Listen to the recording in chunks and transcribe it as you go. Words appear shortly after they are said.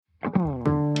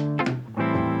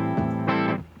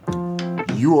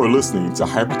You are listening to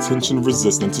Hypertension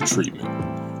Resistant to Treatment,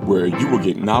 where you will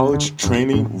get knowledge,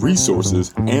 training,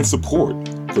 resources, and support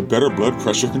for better blood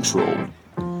pressure control.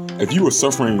 If you are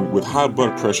suffering with high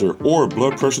blood pressure or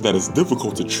blood pressure that is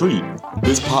difficult to treat,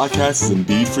 this podcast is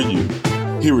indeed for you.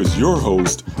 Here is your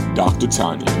host, Dr.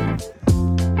 Tanya.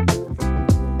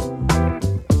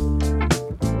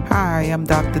 Hi, I'm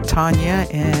Dr. Tanya,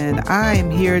 and I am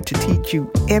here to teach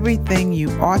you everything you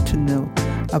ought to know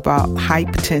about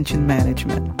hypertension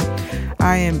management.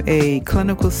 I am a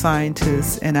clinical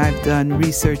scientist, and I've done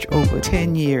research over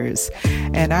 10 years,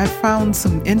 and I've found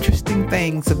some interesting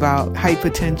things about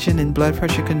hypertension and blood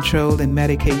pressure control and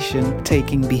medication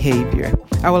taking behavior.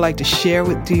 I would like to share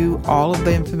with you all of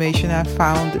the information I've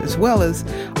found, as well as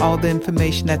all the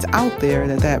information that's out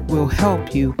there that will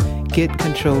help you get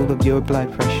control of your blood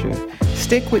pressure.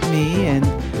 Stick with me, and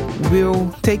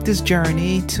we'll take this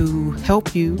journey to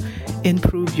help you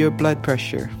improve your blood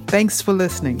pressure. Thanks for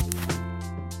listening.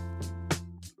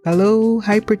 Hello,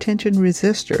 hypertension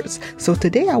resistors. So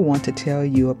today I want to tell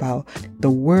you about the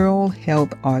World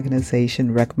Health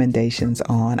Organization recommendations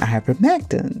on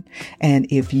ivermectin, and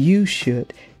if you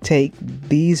should take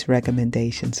these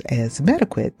recommendations as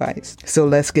medical advice. So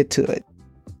let's get to it.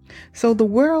 So the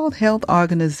World Health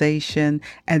Organization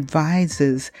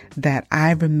advises that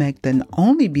ivermectin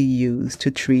only be used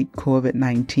to treat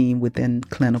COVID-19 within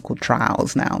clinical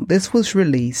trials. Now, this was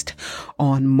released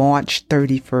on March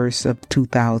 31st of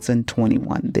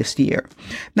 2021 this year.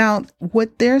 Now,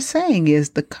 what they're saying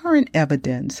is the current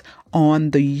evidence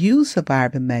on the use of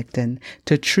ivermectin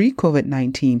to treat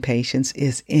COVID-19 patients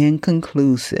is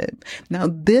inconclusive. Now,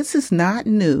 this is not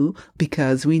new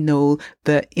because we know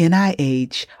the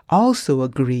NIH also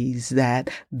agrees that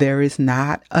there is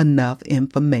not enough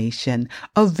information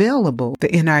available. The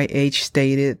NIH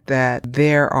stated that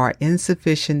there are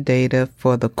insufficient data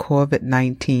for the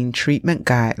COVID-19 treatment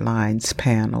guidelines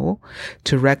panel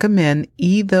to recommend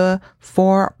either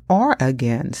for or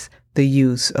against the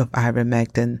use of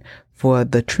ivermectin for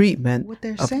the treatment of COVID-19. What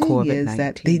they're saying is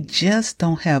that they just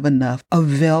don't have enough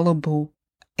available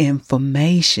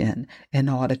information in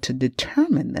order to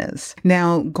determine this.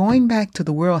 Now, going back to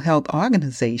the World Health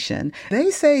Organization,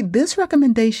 they say this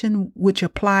recommendation, which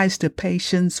applies to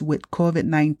patients with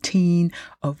COVID-19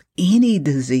 of any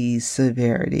disease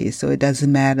severity. So it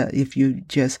doesn't matter if you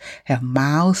just have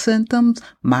mild symptoms,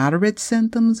 moderate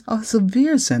symptoms, or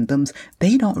severe symptoms.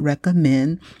 They don't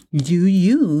recommend you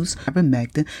use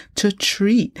ivermectin to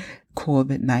treat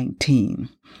COVID-19.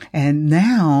 And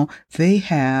now they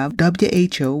have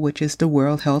WHO, which is the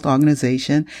World Health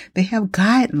Organization. They have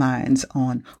guidelines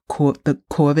on the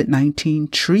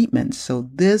COVID-19 treatments. So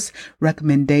this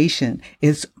recommendation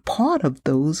is part of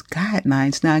those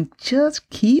guidelines. Now, just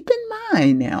keep in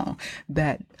mind now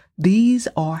that these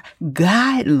are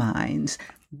guidelines.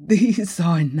 These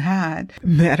are not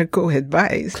medical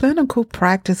advice. Clinical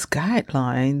practice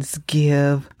guidelines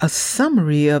give a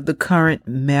summary of the current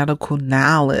medical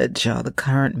knowledge or the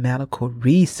current medical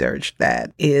research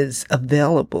that is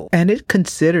available. And it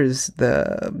considers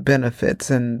the benefits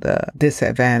and the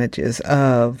disadvantages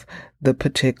of the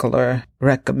particular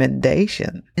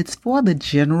recommendation. It's for the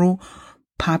general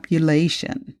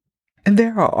population. And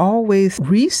there are always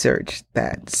research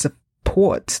that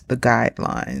supports the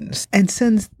guidelines. And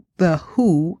since the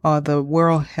WHO, or the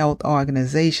World Health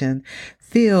Organization,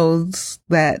 feels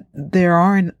that there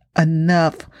aren't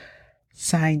enough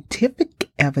scientific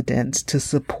evidence to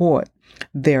support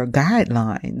their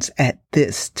guidelines at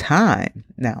this time.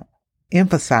 Now,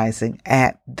 emphasizing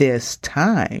at this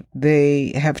time,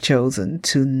 they have chosen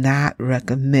to not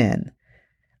recommend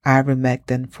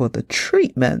ivermectin for the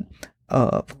treatment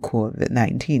of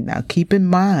COVID-19. Now, keep in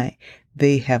mind,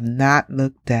 they have not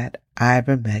looked at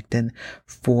ivermectin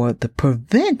for the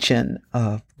prevention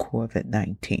of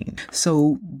COVID-19.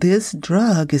 So this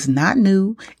drug is not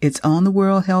new. It's on the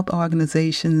World Health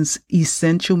Organization's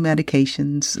essential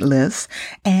medications list,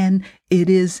 and it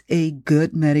is a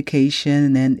good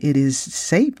medication, and it is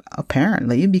safe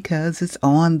apparently because it's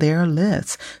on their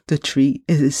list to treat.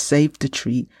 It is safe to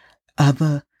treat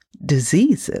other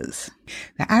diseases.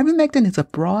 Now, ivermectin is a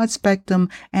broad-spectrum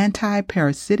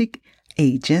anti-parasitic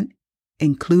agent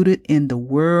included in the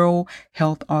World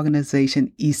Health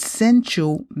Organization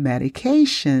essential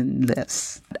medication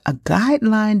list. A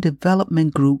guideline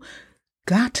development group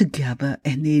got together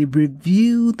and they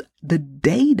reviewed the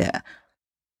data.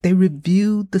 They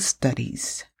reviewed the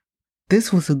studies.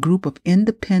 This was a group of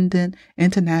independent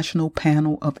international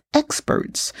panel of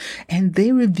experts, and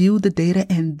they reviewed the data,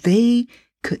 and they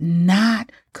could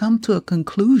not come to a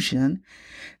conclusion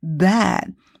that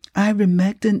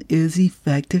ivermectin is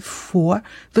effective for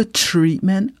the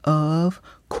treatment of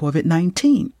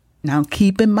COVID-19. Now,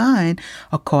 keep in mind,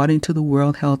 according to the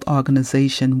World Health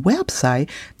Organization website,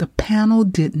 the panel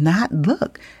did not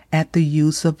look at the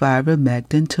use of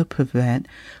ivermectin to prevent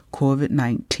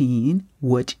COVID-19,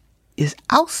 which is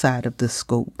outside of the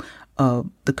scope of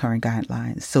the current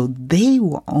guidelines. So they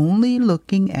were only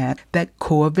looking at that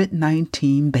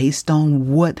COVID-19 based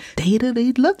on what data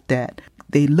they looked at.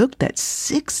 They looked at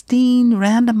 16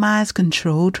 randomized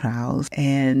control trials,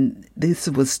 and this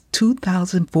was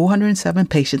 2,407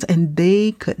 patients, and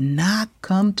they could not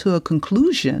come to a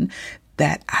conclusion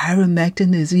that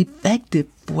ivermectin is effective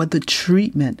for the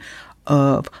treatment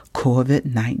of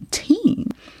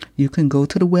COVID-19. You can go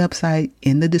to the website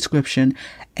in the description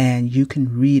and you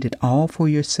can read it all for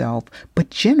yourself.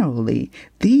 But generally,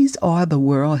 these are the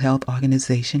World Health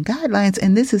Organization guidelines,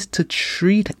 and this is to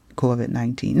treat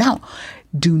COVID-19. Now,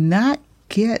 do not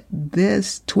get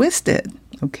this twisted,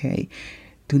 okay?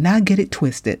 Do not get it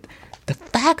twisted. The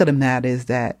fact of the matter is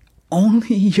that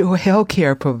only your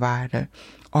healthcare provider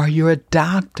or your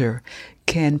doctor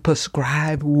can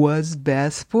prescribe what's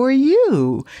best for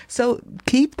you. So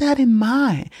keep that in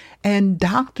mind. And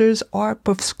doctors are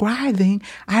prescribing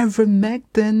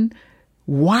ivermectin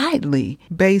widely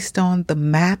based on the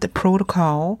MAT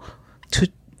protocol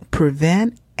to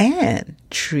prevent and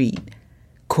treat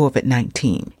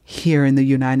COVID-19 here in the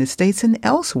United States and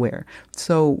elsewhere.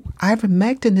 So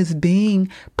ivermectin is being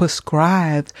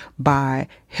prescribed by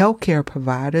healthcare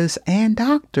providers and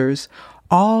doctors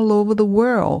all over the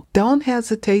world. Don't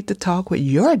hesitate to talk with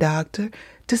your doctor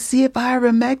to see if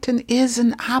ivermectin is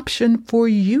an option for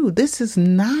you. This is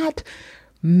not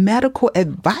medical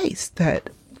advice that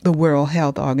the World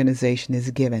Health Organization is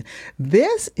giving.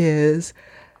 This is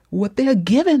what they're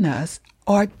giving us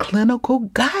are clinical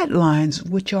guidelines,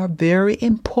 which are very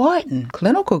important.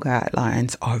 Clinical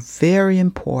guidelines are very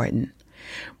important.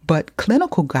 But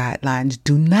clinical guidelines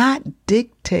do not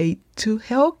dictate to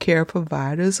healthcare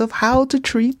providers of how to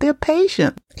treat their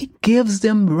patient. It gives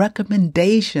them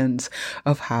recommendations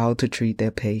of how to treat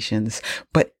their patients.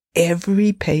 But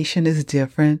every patient is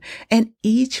different, and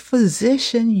each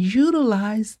physician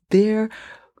utilizes their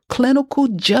clinical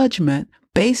judgment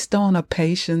based on a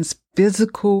patient's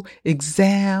physical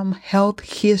exam, health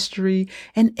history,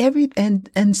 and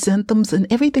symptoms and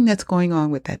everything that's going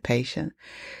on with that patient.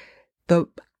 The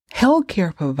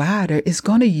healthcare provider is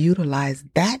going to utilize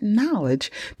that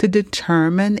knowledge to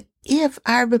determine if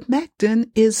ivermectin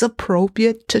is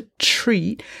appropriate to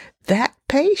treat that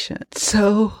patient.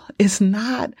 So it's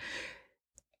not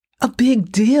a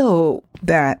big deal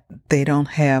that they don't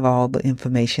have all the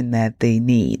information that they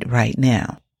need right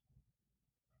now.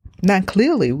 Now,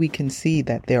 clearly, we can see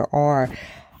that there are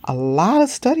a lot of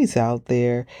studies out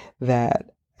there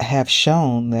that have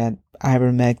shown that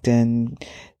ivermectin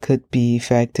could be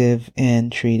effective in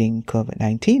treating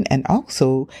COVID-19 and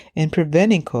also in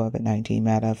preventing COVID-19.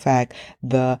 Matter of fact,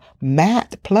 the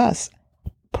MAT Plus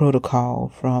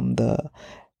protocol from the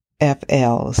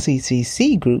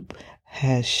FLCCC group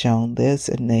has shown this,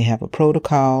 and they have a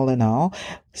protocol and all.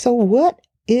 So what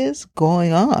is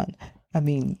going on? I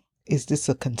mean, is this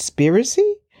a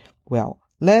conspiracy? Well,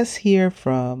 let's hear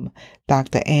from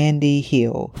Dr. Andy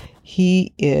Hill.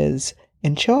 He is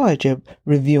in charge of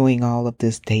reviewing all of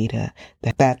this data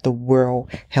that the World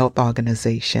Health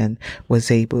Organization was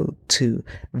able to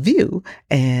view.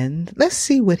 And let's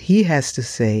see what he has to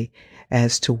say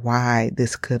as to why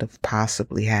this could have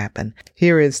possibly happened.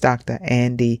 Here is Dr.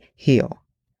 Andy Hill.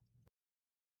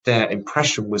 Their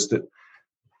impression was that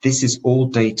this is all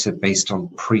data based on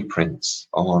preprints,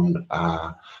 on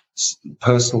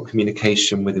personal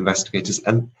communication with investigators,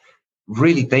 and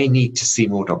really they need to see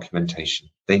more documentation.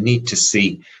 They need to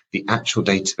see the actual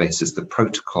databases, the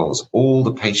protocols, all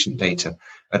the patient data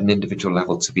at an individual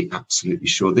level to be absolutely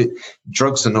sure that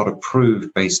drugs are not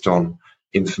approved based on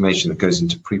information that goes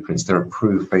into preprints. They're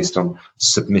approved based on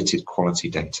submitted quality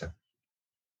data.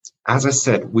 As I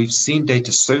said, we've seen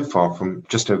data so far from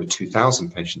just over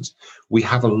 2,000 patients. We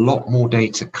have a lot more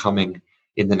data coming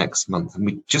in the next month, and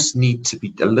we just need to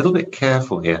be a little bit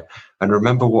careful here and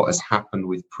remember what has happened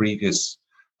with previous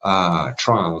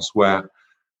trials where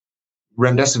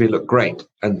remdesivir looked great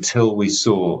until we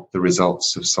saw the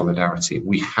results of Solidarity.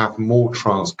 We have more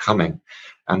trials coming,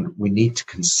 and we need to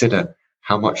consider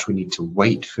how much we need to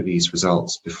wait for these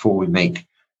results before we make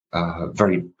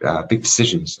very big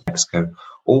decisions. Mexico,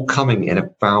 all coming in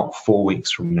about 4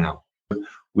 weeks from now.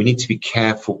 We need to be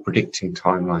careful predicting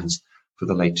timelines for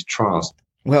the later trials.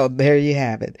 Well, there you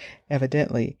have it.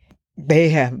 Evidently, they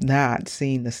have not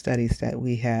seen the studies that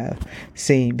we have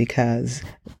seen, because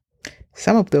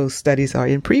Some of those studies are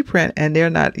in preprint and they're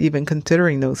not even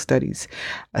considering those studies.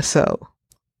 So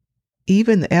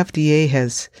even the FDA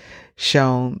has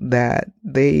shown that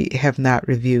they have not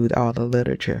reviewed all the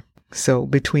literature. So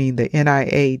between the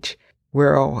NIH,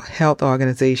 World Health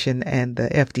Organization, and the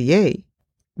FDA,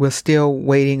 we're still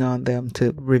waiting on them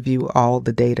to review all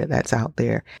the data that's out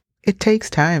there. It takes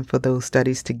time for those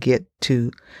studies to get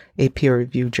to a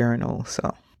peer-reviewed journal.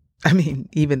 So,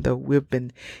 even though we've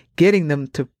been getting them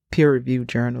to peer-reviewed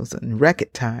journals in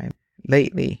record time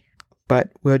lately, but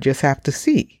we'll just have to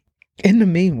see. In the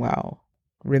meanwhile,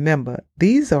 remember,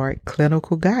 these are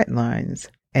clinical guidelines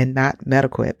and not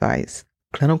medical advice.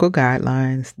 Clinical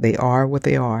guidelines, they are what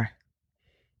they are.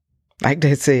 Like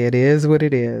they say, it is what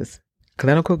it is.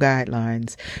 Clinical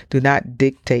guidelines do not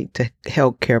dictate to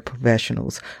healthcare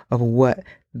professionals of what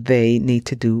they need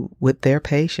to do with their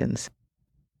patients.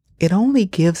 It only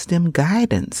gives them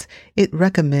guidance. It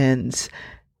recommends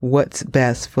what's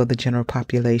best for the general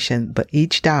population, but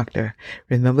each doctor,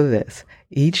 remember this,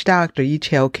 each doctor, each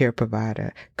healthcare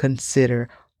provider consider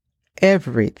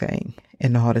everything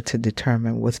in order to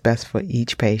determine what's best for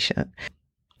each patient.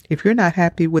 If you're not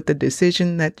happy with the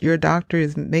decision that your doctor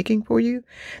is making for you,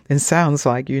 then sounds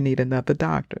like you need another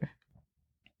doctor.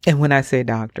 And when I say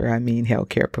doctor, I mean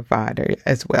healthcare provider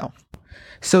as well.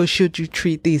 So should you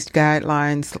treat these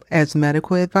guidelines as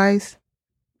medical advice?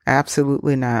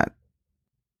 Absolutely not.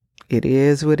 It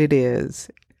is what it is.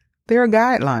 There are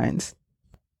guidelines.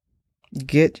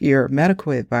 Get your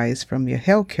medical advice from your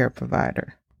healthcare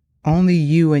provider. Only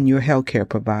you and your healthcare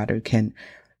provider can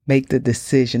make the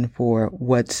decision for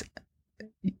what's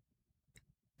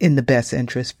in the best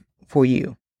interest for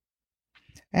you.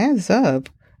 As of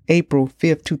April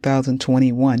 5th,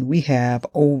 2021, we have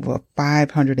over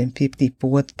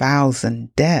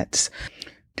 554,000 deaths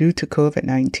due to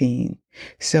COVID-19.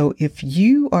 So if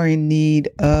you are in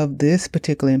need of this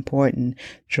particular important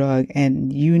drug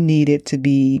and you need it to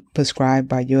be prescribed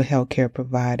by your healthcare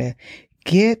provider,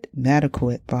 get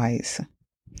medical advice.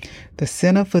 The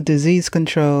Center for Disease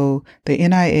Control, the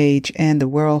NIH, and the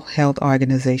World Health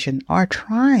Organization are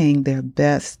trying their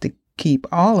best to keep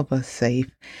all of us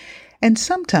safe. And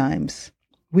sometimes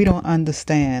we don't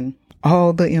understand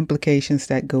all the implications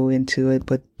that go into it,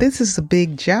 but this is a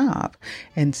big job.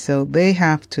 And so they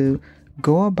have to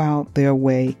go about their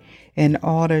way in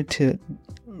order to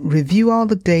review all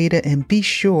the data and be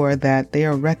sure that they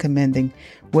are recommending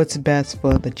what's best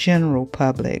for the general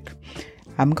public.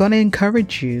 I'm going to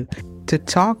encourage you to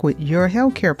talk with your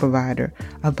healthcare provider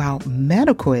about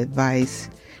medical advice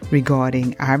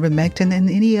regarding ivermectin and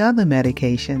any other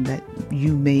medication that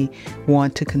you may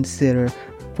want to consider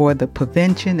for the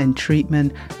prevention and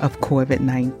treatment of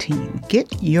COVID-19.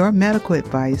 Get your medical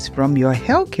advice from your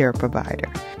healthcare provider.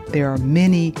 There are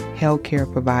many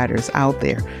healthcare providers out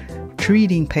there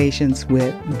treating patients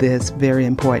with this very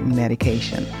important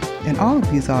medication. And all of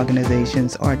these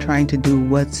organizations are trying to do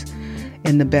what's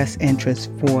in the best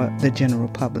interest for the general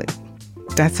public.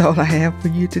 That's all I have for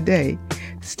you today.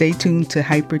 Stay tuned to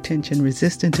Hypertension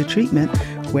Resistant to Treatment,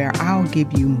 where I'll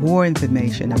give you more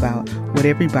information about what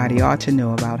everybody ought to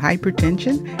know about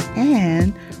hypertension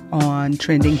and on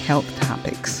trending health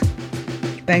topics.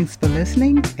 Thanks for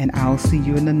listening, and I'll see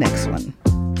you in the next one.